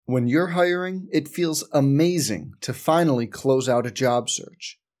When you're hiring, it feels amazing to finally close out a job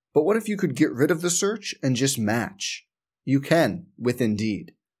search. But what if you could get rid of the search and just match? You can with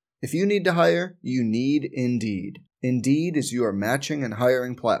Indeed. If you need to hire, you need Indeed. Indeed is your matching and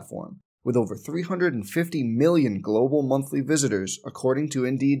hiring platform. With over 350 million global monthly visitors, according to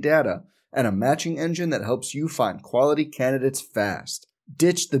Indeed data, and a matching engine that helps you find quality candidates fast.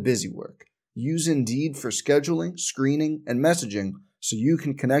 Ditch the busy work. Use Indeed for scheduling, screening, and messaging so you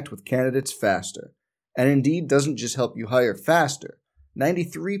can connect with candidates faster. And Indeed doesn't just help you hire faster.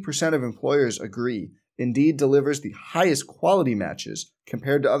 93% of employers agree Indeed delivers the highest quality matches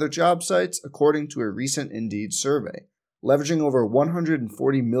compared to other job sites, according to a recent Indeed survey. Leveraging over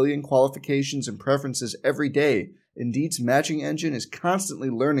 140 million qualifications and preferences every day, Indeed's matching engine is constantly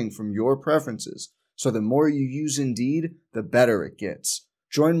learning from your preferences, so the more you use Indeed, the better it gets.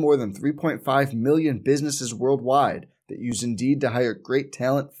 Join more than 3.5 million businesses worldwide that use Indeed to hire great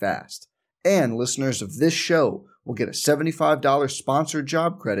talent fast. And listeners of this show will get a $75 sponsored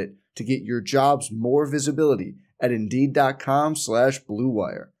job credit to get your jobs more visibility at Indeed.com/Blue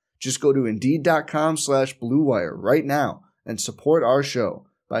Wire. Just go to Indeed.com/Blue Wire right now and support our show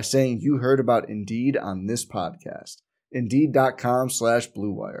by saying you heard about Indeed on this podcast.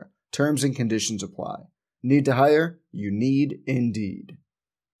 Indeed.com/Blue Wire. Terms and conditions apply. Need to hire? You need Indeed.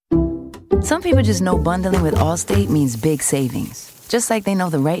 Some people just know bundling with Allstate means big savings. Just like they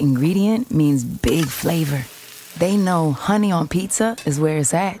know the right ingredient means big flavor. They know honey on pizza is where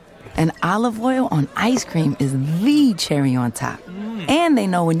it's at. And olive oil on ice cream is the cherry on top. And they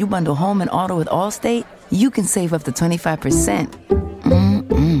know when you bundle home and auto with Allstate, you can save up to 25%.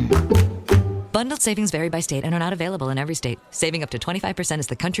 Bundled savings vary by state and are not available in every state. Saving up to 25% is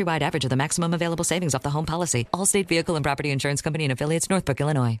the countrywide average of the maximum available savings off the home policy. Allstate Vehicle and Property Insurance Company and affiliates, Northbrook,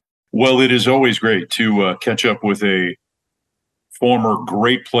 Illinois. Well, it is always great to catch up with a former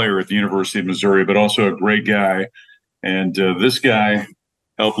great player at the University of Missouri, but also a great guy. And this guy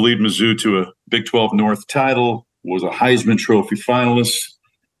helped lead Mizzou to a Big 12 North title, was a Heisman Trophy finalist.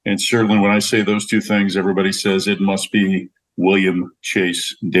 And certainly when I say those two things, everybody says it must be William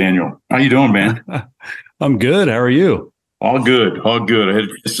Chase Daniel. How you doing, man? I'm good. How are you? All good. All good. I had a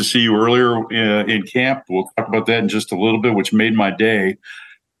chance to see you earlier in camp. We'll talk about that in just a little bit, which made my day.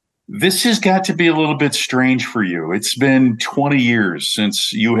 This has got to be a little bit strange for you. It's been 20 years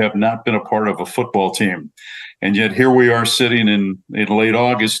since you have not been a part of a football team. And yet here we are sitting in late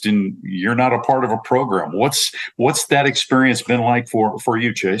August and you're not a part of a program. What's that experience been like for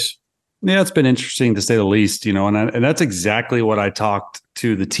you, Chase? Yeah, it's been interesting to say the least, and that's exactly what I talked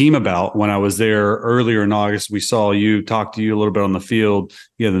to the team about when I was there earlier in August. We saw you, talked to you a little bit on the field.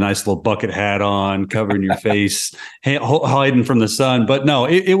 You had the nice little bucket hat on, covering your face, hiding from the sun. But no,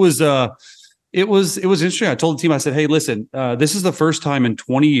 it was interesting. I told the team, I said, hey, listen, this is the first time in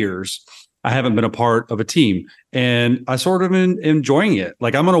 20 years I haven't been a part of a team, and I sort of been enjoying it.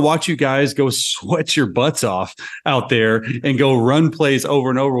 Like, I'm going to watch you guys go sweat your butts off out there and go run plays over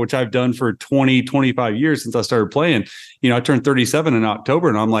and over, which I've done for 20, 25 years since I started playing. I turned 37 in October,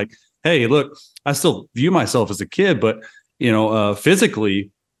 and I'm like, hey, look, I still view myself as a kid, but, physically,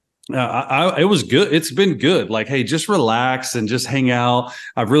 it was good. It's been good. Like, hey, just relax and just hang out.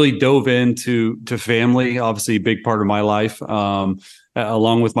 I've really dove into family, obviously a big part of my life,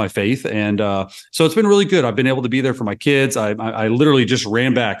 along with my faith. And so it's been really good. I've been able to be there for my kids. I literally just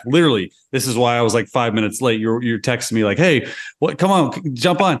ran back. Literally, this is why I was like 5 minutes late. You're texting me like, hey, what? Come on,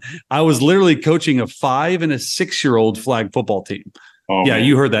 jump on. I was literally coaching a 5 and a 6-year-old flag football team. Oh, yeah, man.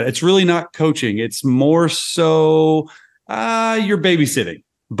 You heard that. It's really not coaching. It's more so you're babysitting.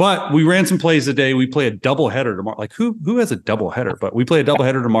 But we ran some plays today. We play a doubleheader tomorrow. Like who has a doubleheader? But we play a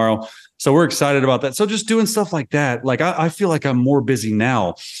doubleheader tomorrow. So we're excited about that. So just doing stuff like that. Like I feel like I'm more busy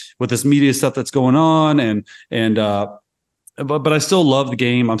now with this media stuff that's going on. But I still love the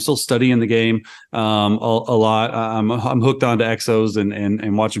game. I'm still studying the game a lot. I'm hooked onto Exos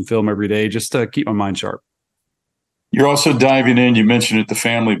and watching film every day just to keep my mind sharp. You're also diving in. You mentioned it, the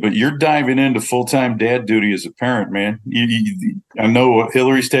family, but you're diving into full-time dad duty as a parent, man. I know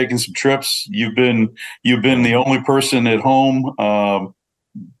Hillary's taking some trips. You've been the only person at home.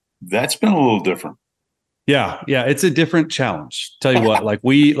 That's been a little different. Yeah, it's a different challenge. Tell you what,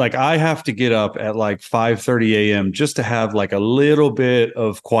 I have to get up at like 5:30 a.m. just to have like a little bit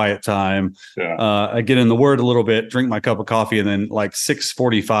of quiet time. Yeah. I get in the Word a little bit, drink my cup of coffee, and then like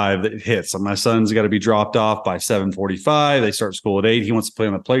 6:45 it hits. And my son's got to be dropped off by 7:45. They start school at 8. He wants to play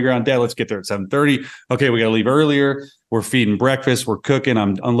on the playground. Dad, let's get there at 7:30. Okay, we got to leave earlier. We're feeding breakfast. We're cooking.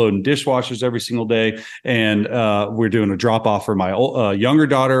 I'm unloading dishwashers every single day. And we're doing a drop off for my younger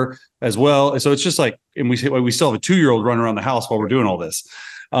daughter as well. So it's just like, and we still have a 2-year-old running around the house while we're doing all this.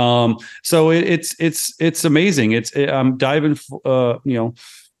 So it's amazing. I'm diving,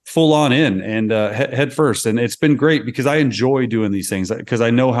 full on in and head first. And it's been great because I enjoy doing these things because I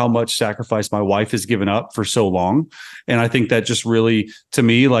know how much sacrifice my wife has given up for so long. And I think that just really, to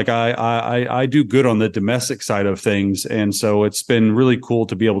me, like I do good on the domestic side of things. And so it's been really cool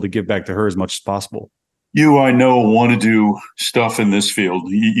to be able to give back to her as much as possible. You, I know, want to do stuff in this field.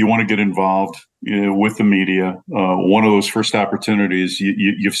 You want to get involved with the media. One of those first opportunities,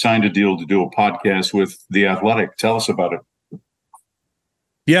 you've signed a deal to do a podcast with The Athletic. Tell us about it.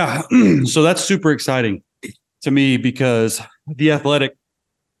 Yeah. So that's super exciting to me because The Athletic,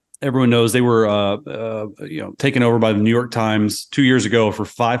 everyone knows they were, taken over by the New York Times 2 years ago for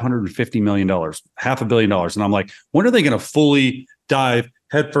 $550 million, $500 million. And I'm like, when are they going to fully dive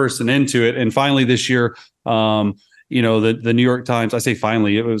headfirst and into it? And finally this year, the New York Times, I say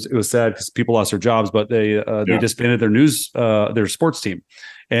finally, it was sad because people lost their jobs, but they disbanded their sports team.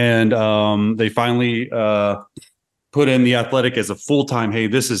 And they finally, put in The Athletic as a full-time, hey,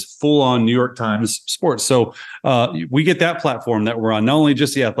 this is full-on New York Times sports. So we get that platform that we're on, not only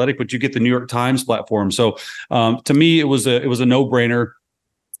just The Athletic, but you get the New York Times platform. So to me, it was a no-brainer.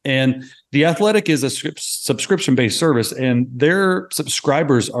 And The Athletic is a subscription-based service, and their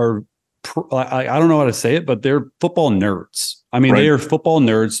subscribers are, I don't know how to say it, but they're football nerds. I mean, They are football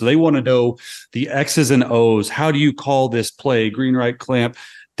nerds. So they want to know the X's and O's. How do you call this play? Green right clamp,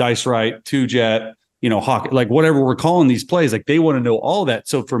 dice right, two jet, hockey, like whatever we're calling these plays, like they want to know all that.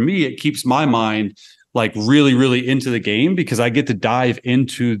 So for me, it keeps my mind like really, really into the game because I get to dive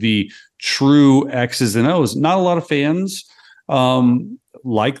into the true X's and O's. Not a lot of fans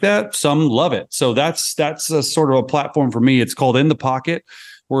like that. Some love it. So that's a sort of a platform for me. It's called In the Pocket,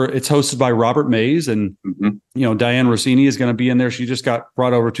 where it's hosted by Robert Mays, and Diane Rossini is going to be in there. She just got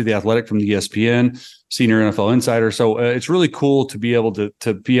brought over to The Athletic from the ESPN, senior NFL insider. So it's really cool to be able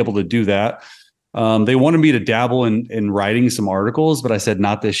to do that. They wanted me to dabble in writing some articles, but I said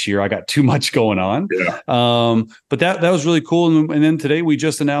not this year. I got too much going on. Yeah. But that was really cool. And then today we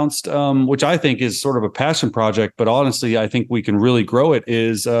just announced, which I think is sort of a passion project, but honestly, I think we can really grow it,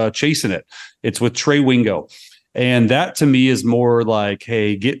 is Chasing It. It's with Trey Wingo. And that to me is more like,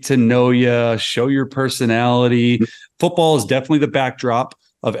 hey, get to know you, show your personality. Football is definitely the backdrop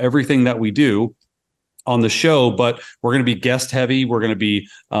of everything that we do on the show, but we're going to be guest heavy. We're going to be,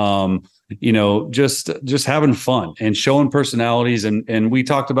 just having fun and showing personalities. And we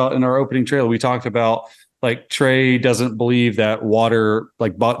talked about in our opening trailer, we talked about like Trey doesn't believe that water,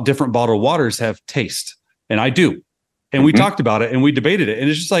 like different bottled waters have taste. And I do. And we talked about it and we debated it. And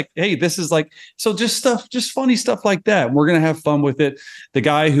it's just like, hey, this is like, so just funny stuff like that. We're going to have fun with it. The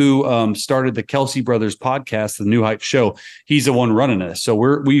guy who started the Kelsey Brothers podcast, the New Heights Show, he's the one running this. So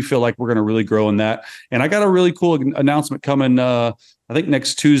we feel like we're going to really grow in that. And I got a really cool announcement coming, I think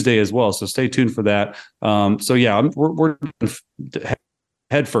next Tuesday as well. So stay tuned for that. We're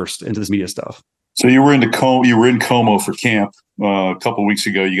head first into this media stuff. So you were in Como for camp a couple of weeks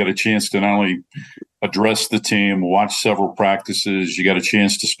ago. You got a chance to not only address the team, watch several practices. You got a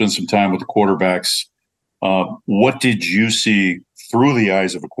chance to spend some time with the quarterbacks. What did you see through the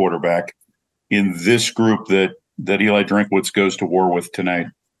eyes of a quarterback in this group that Eli Drinkwitz goes to war with tonight?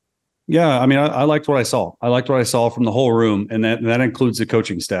 Yeah, I mean, I liked what I saw. I liked what I saw from the whole room, and that includes the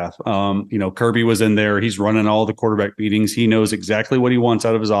coaching staff. Kirby was in there. He's running all the quarterback meetings. He knows exactly what he wants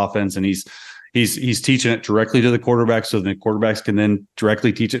out of his offense, and he's teaching it directly to the quarterbacks, so the quarterbacks can then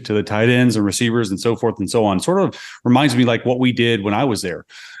directly teach it to the tight ends and receivers and so forth and so on. Sort of reminds me like what we did when I was there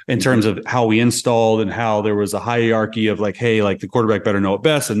in terms of how we installed and how there was a hierarchy of like, hey, like the quarterback better know it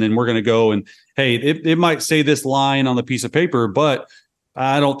best. And then we're going to go and, hey, it might say this line on the piece of paper, but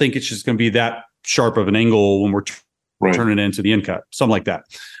I don't think it's just going to be that sharp of an angle when we're turning it into the end cut, something like that.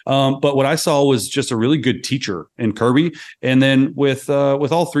 But what I saw was just a really good teacher in Kirby. And then with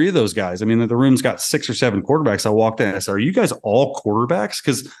all three of those guys, I mean, the room's got 6 or 7 quarterbacks. I walked in and I said, are you guys all quarterbacks?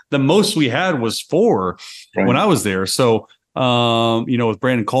 Because the most we had was 4 when I was there. So, with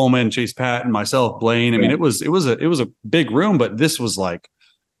Brandon Coleman, Chase Patton, myself, Blaine, I mean, it was a big room, but this was like,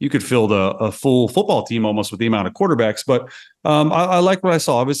 you could fill a full football team almost with the amount of quarterbacks. But I like what I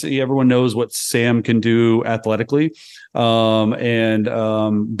saw. Obviously, everyone knows what Sam can do athletically,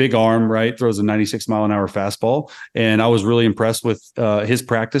 and big arm, right? Throws a 96-mile-an-hour fastball. And I was really impressed with his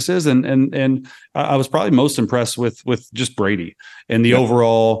practices. And I was probably most impressed with just Brady and the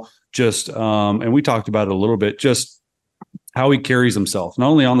overall and we talked about it a little bit, just how he carries himself, not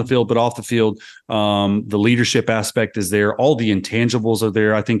only on the field, but off the field. The leadership aspect is there. All the intangibles are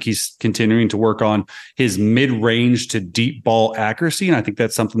there. I think he's continuing to work on his mid-range to deep ball accuracy. And I think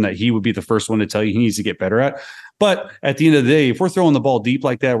that's something that he would be the first one to tell you he needs to get better at. But at the end of the day, if we're throwing the ball deep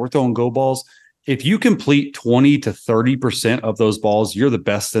like that, we're throwing go balls. If you complete 20 to 30% of those balls, you're the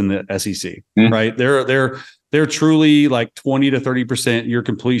best in the SEC, right? They're truly like 20 to 30% your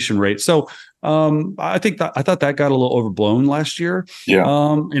completion rate. So I thought that got a little overblown last year. Yeah.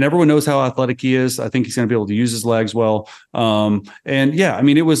 And everyone knows how athletic he is. I think he's going to be able to use his legs well. And yeah, I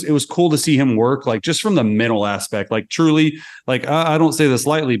mean, it was cool to see him work, like just from the mental aspect, like truly, like I don't say this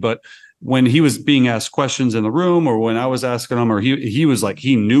lightly, but when he was being asked questions in the room, or when I was asking him, or he was like,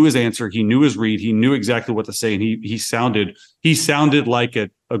 he knew his answer, he knew his read, he knew exactly what to say, and he sounded like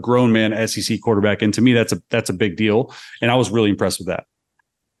a grown man SEC quarterback. And to me, that's a big deal. And I was really impressed with that.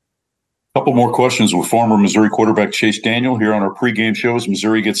 Couple more questions with former Missouri quarterback Chase Daniel here on our pregame show as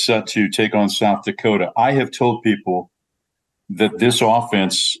Missouri gets set to take on South Dakota. I have told people that this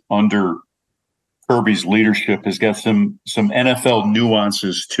offense under Kirby's leadership has got some NFL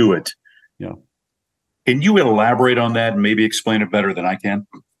nuances to it. Yeah. Can you elaborate on that and maybe explain it better than I can?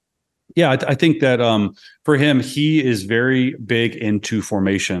 Yeah, I think that for him, he is very big into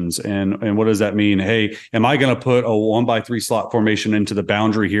formations. And what does that mean? Hey, am I going to put a 1x3 slot formation into the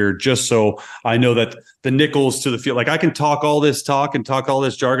boundary here just so I know that the nickels to the field? Like, I can talk all this jargon.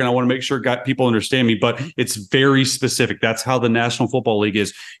 I want to make sure people understand me, but it's very specific. That's how the National Football League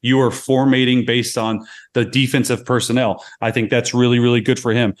is. You are formatting based on the defensive personnel. I think that's really, really good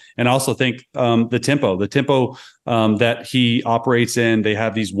for him. And I also think the tempo that he operates in, they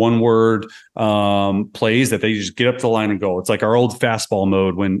have these one-word plays that they just get up to the line and go. It's like our old fastball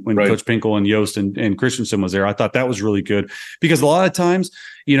mode when right. Coach Pinkel and Yost and Christensen was there. I thought that was really good because a lot of times,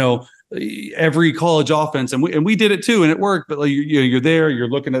 every college offense, and we did it too, and it worked. But like you're there, you're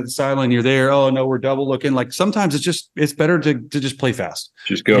looking at the sideline, you're there. Oh no, we're double looking. Like sometimes it's better to just play fast,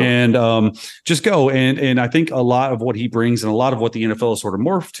 just go and just go. And I think a lot of what he brings and a lot of what the NFL is sort of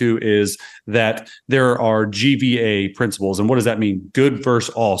morphed to is that there are GVA principles. And what does that mean? Good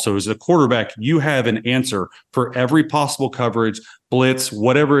versus all. So as a quarterback, you have an answer for every possible coverage, blitz,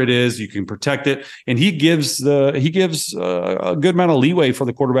 whatever it is, you can protect it. And he gives a good amount of leeway for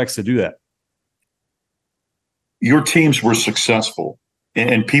the quarterbacks to do that. Your teams were successful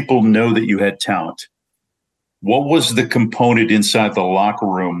and people know that you had talent. What was the component inside the locker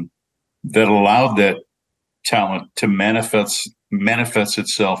room that allowed that talent to manifest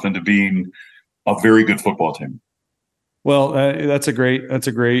itself into being a very good football team? Well, that's a great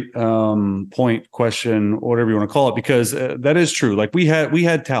point, question, whatever you want to call it, because that is true. Like we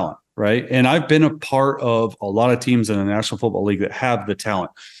had talent, right? And I've been a part of a lot of teams in the National Football League that have the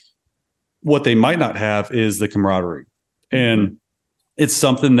talent. What they might not have is the camaraderie. And it's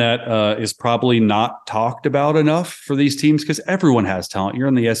something that is probably not talked about enough for these teams because everyone has talent. You're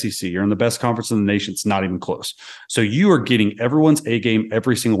in the SEC. You're in the best conference in the nation. It's not even close. So you are getting everyone's A game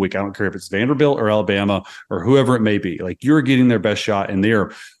every single week. I don't care if it's Vanderbilt or Alabama or whoever it may be. Like you're getting their best shot, and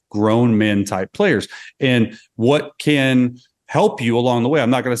they're grown men type players. And what can help you along the way,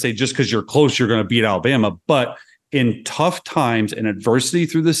 I'm not going to say just because you're close, you're going to beat Alabama, but in tough times and adversity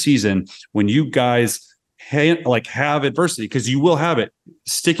through the season, when you guys have adversity, because you will have it,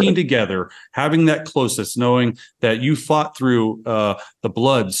 sticking together, having that closeness, knowing that you fought through the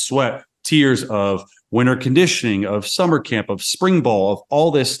blood, sweat, tears of winter conditioning, of summer camp, of spring ball, of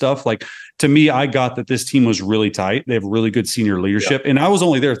all this stuff. Like, to me, I got that this team was really tight. They have really good senior leadership. Yeah. And I was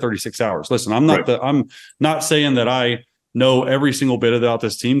only there 36 hours. Listen, I'm not saying that I know every single bit about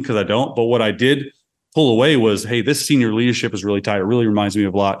this team, because I don't, but what I did pull away was, hey, this senior leadership is really tight. It really reminds me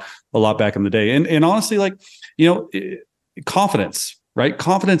of a lot back in the day. And honestly, confidence, right?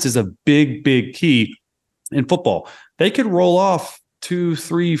 Confidence is a big, big key in football. They could roll off 2,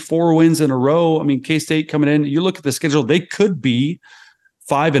 3, 4 wins in a row. I mean, K-State coming in, you look at the schedule, they could be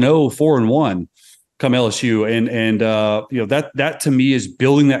 5-0, 4-1 come LSU. And that to me is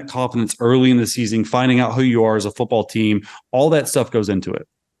building that confidence early in the season, finding out who you are as a football team. All that stuff goes into it.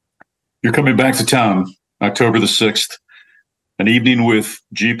 You're coming back to town October the 6th, an evening with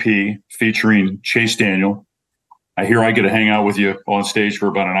GP featuring Chase Daniel. I hear I get to hang out with you on stage for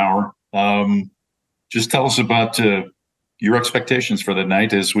about an hour. Just tell us about your expectations for the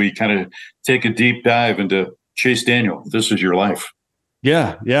night as we kind of take a deep dive into Chase Daniel. This is your life.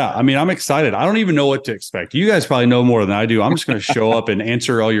 Yeah. I mean, I'm excited. I don't even know what to expect. You guys probably know more than I do. I'm just going to show up and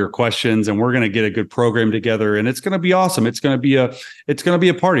answer all your questions, and we're going to get a good program together, and it's going to be awesome. It's going to be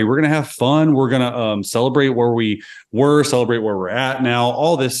a party. We're going to have fun. We're going to celebrate where we were, celebrate where we're at now,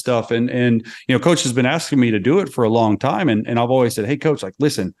 all this stuff. And Coach has been asking me to do it for a long time, and I've always said, hey, Coach, like,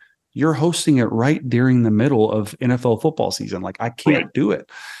 listen, you're hosting it right during the middle of NFL football season. Like, I can't do it.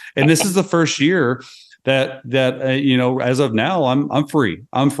 And this is the first year that as of now, I'm free.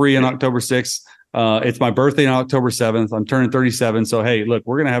 I'm free on October 6th. It's my birthday on October 7th. I'm turning 37. So, hey, look,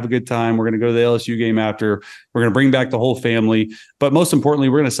 we're going to have a good time. We're going to go to the LSU game after. We're going to bring back the whole family. But most importantly,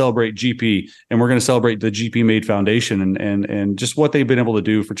 we're going to celebrate GP, and we're going to celebrate the GP Made Foundation and just what they've been able to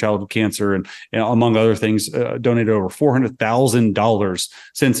do for childhood cancer. And among other things, donated over $400,000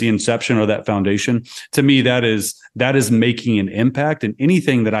 since the inception of that foundation. To me, that is making an impact, and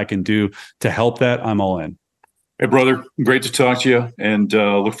anything that I can do to help that, I'm all in. Hey, brother, great to talk to you, and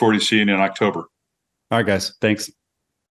look forward to seeing you in October. All right, guys. Thanks.